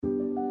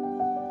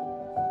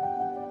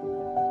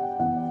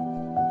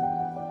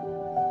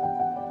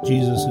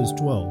Jesus is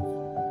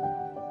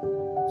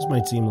 12. This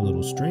might seem a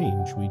little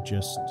strange. We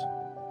just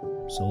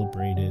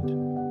celebrated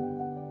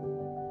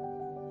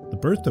the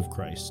birth of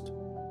Christ.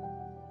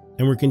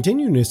 And we're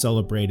continuing to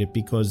celebrate it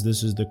because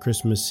this is the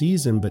Christmas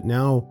season, but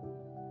now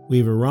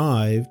we've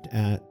arrived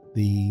at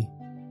the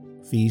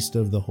feast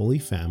of the Holy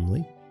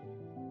Family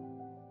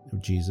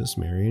of Jesus,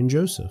 Mary, and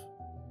Joseph.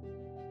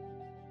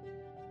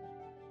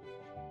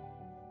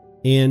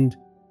 And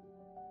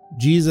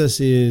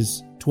Jesus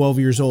is 12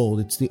 years old.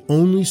 It's the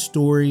only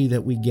story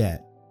that we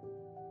get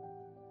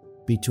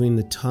between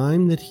the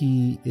time that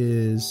he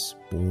is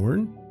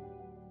born,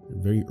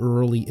 very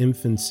early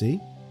infancy,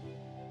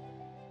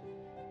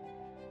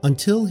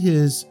 until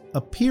his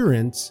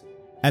appearance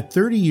at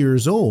 30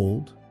 years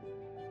old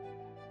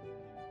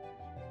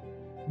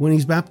when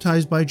he's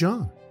baptized by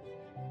John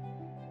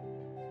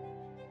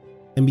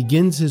and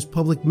begins his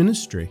public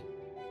ministry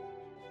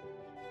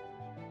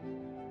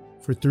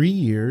for 3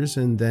 years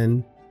and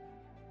then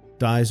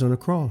dies on a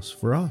cross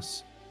for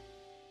us.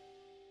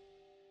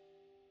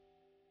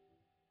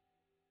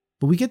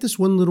 But we get this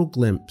one little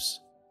glimpse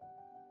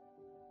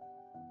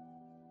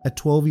at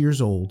 12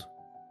 years old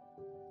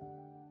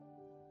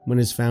when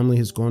his family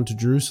has gone to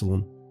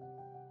Jerusalem.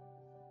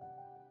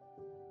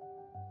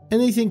 And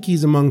they think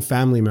he's among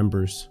family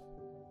members.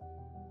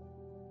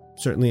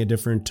 Certainly a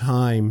different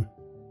time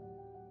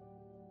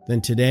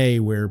than today,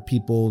 where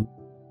people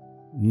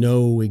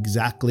know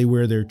exactly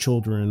where their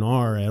children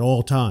are at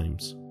all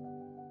times.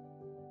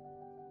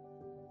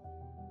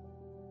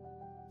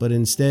 But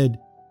instead,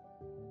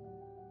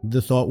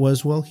 the thought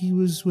was, well, he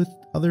was with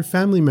other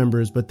family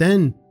members. But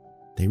then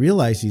they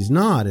realize he's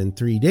not, and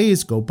 3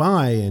 days go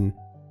by, and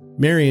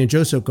Mary and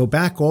Joseph go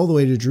back all the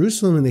way to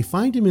Jerusalem, and they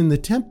find him in the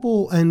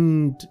temple,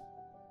 and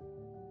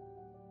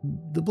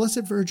the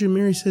Blessed Virgin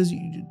Mary says,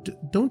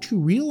 don't you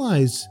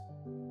realize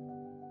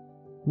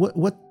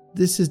what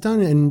this has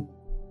done? And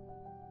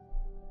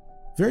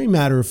very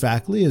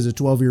matter-of-factly, as a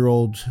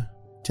 12-year-old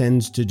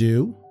tends to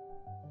do,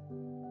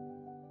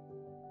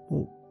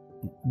 well,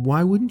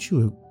 why wouldn't you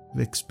have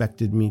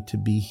expected me to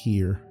be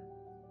here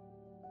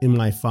in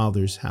my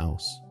Father's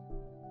house?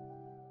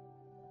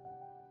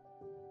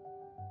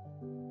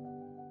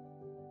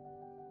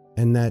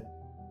 And that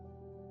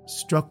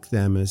struck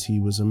them as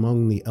he was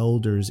among the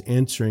elders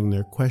answering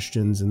their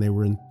questions, and they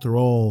were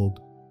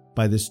enthralled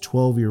by this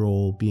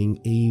 12-year-old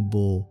being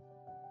able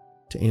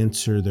to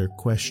answer their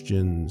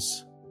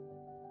questions,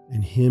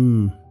 and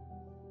him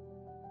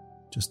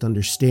just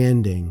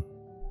understanding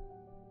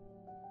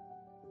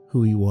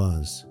who he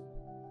was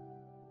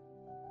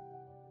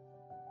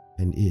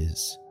and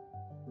is.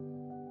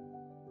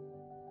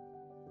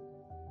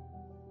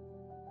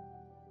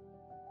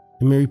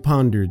 And Mary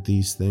pondered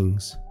these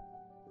things,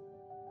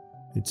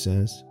 it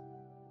says.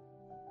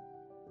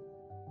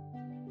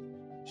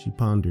 She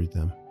pondered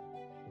them.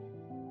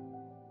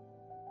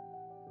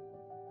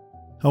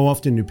 How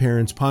often do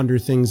parents ponder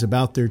things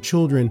about their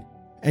children?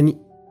 And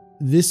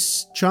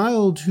this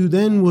child, who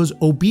then was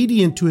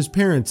obedient to his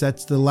parents,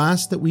 that's the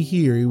last that we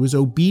hear. He was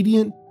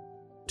obedient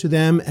to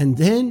them. And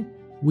then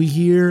we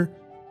hear,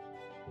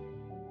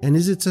 and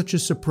is it such a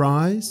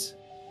surprise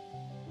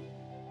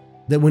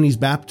that when he's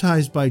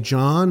baptized by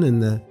John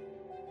and the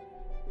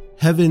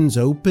heavens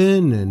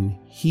open and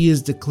he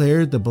is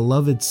declared the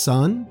beloved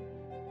Son,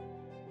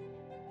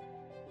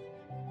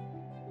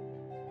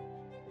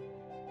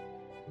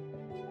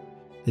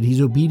 that he's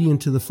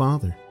obedient to the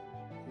Father?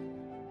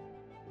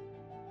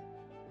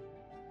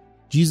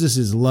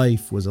 Jesus'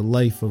 life was a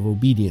life of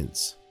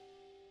obedience,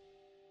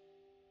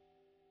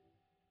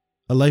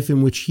 a life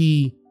in which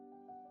he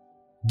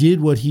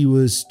did what he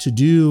was to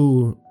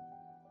do,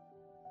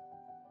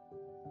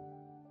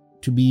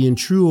 to be in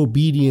true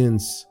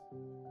obedience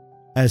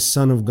as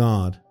Son of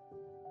God.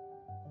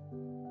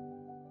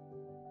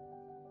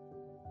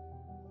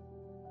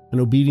 An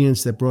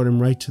obedience that brought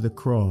him right to the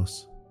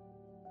cross.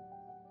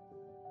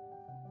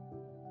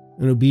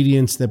 An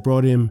obedience that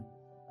brought him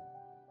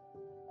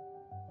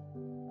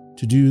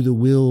to do the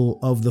will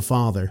of the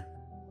Father.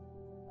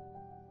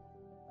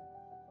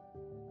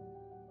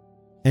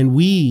 And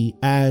we,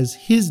 as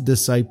his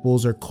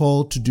disciples, are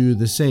called to do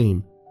the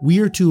same. We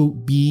are to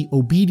be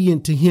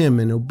obedient to him,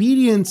 and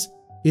obedience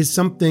is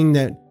something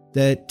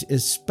that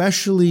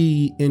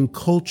especially in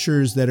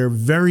cultures that are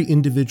very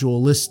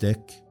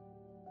individualistic,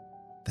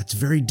 that's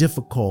very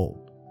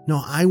difficult.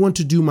 No, I want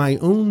to do my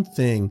own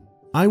thing.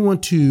 I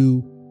want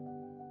to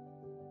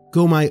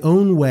go my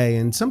own way.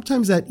 And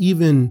sometimes that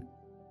even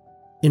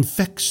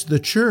infects the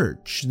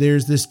church.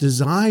 There's this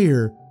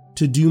desire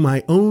to do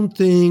my own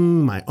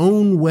thing, my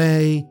own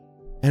way.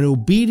 And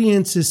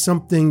obedience is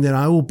something that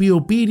I will be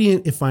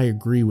obedient if I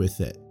agree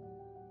with it.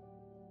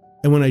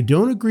 And when I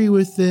don't agree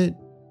with it,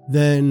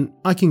 then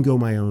I can go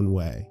my own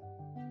way.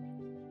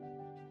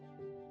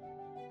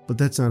 But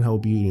that's not how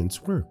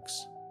obedience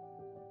works.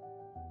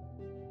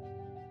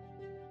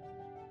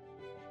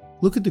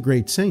 Look at the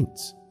great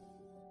saints.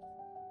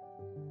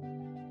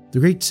 The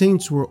great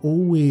saints were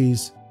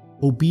always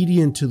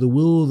obedient to the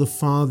will of the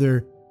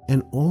Father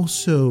and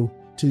also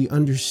to the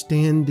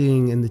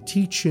understanding and the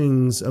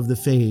teachings of the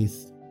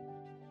faith.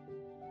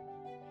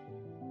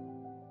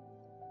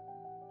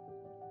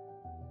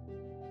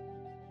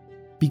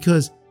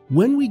 Because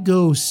when we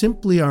go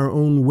simply our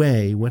own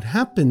way, what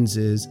happens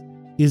is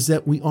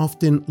that we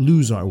often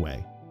lose our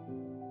way.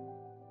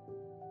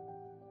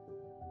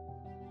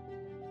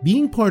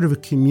 Being part of a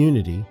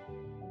community,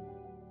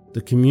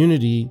 the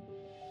community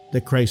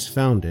that Christ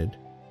founded,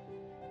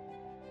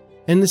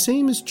 and the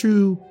same is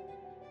true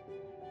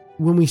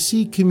when we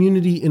see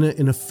community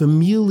in a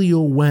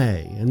familial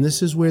way, and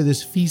this is where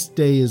this feast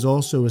day is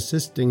also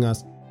assisting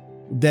us,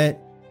 that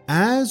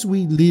as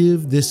we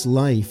live this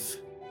life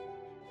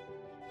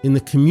in the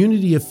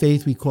community of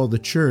faith we call the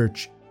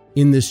church,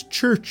 in this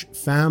church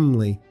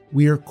family,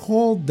 we are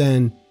called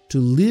then to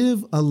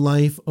live a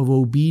life of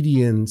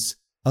obedience,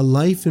 a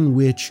life in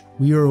which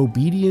we are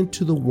obedient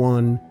to the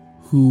one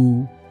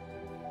who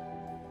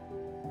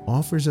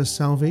offers us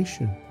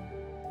salvation.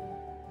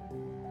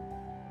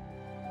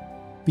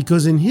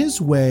 Because in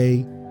his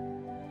way,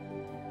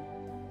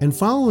 and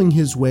following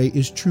his way,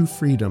 is true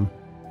freedom.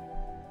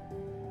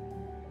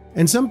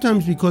 And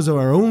sometimes because of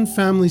our own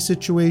family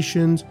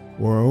situations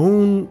or our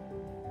own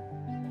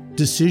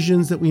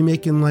decisions that we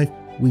make in life,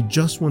 we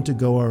just want to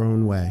go our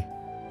own way.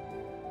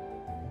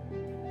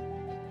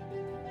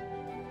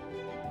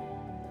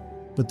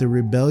 But the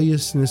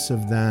rebelliousness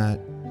of that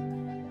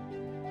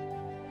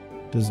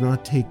does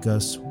not take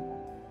us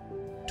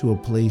to a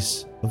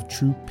place of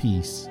true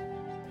peace.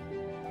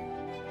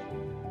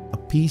 A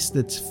peace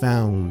that's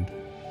found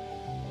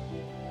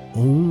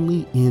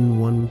only in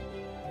one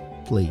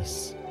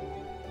place,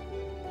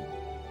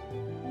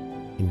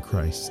 in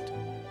Christ.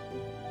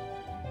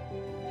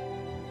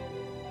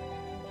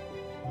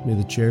 May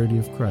the charity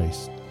of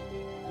Christ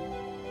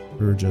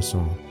urge us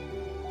on.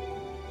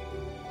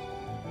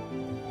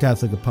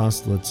 Catholic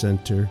Apostolate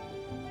Center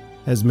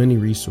has many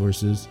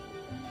resources.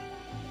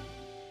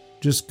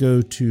 Just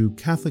go to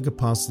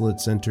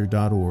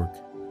CatholicApostolateCenter.org.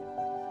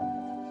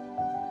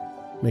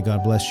 May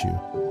God bless you.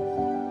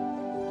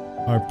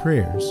 Our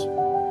prayers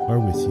are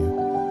with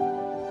you.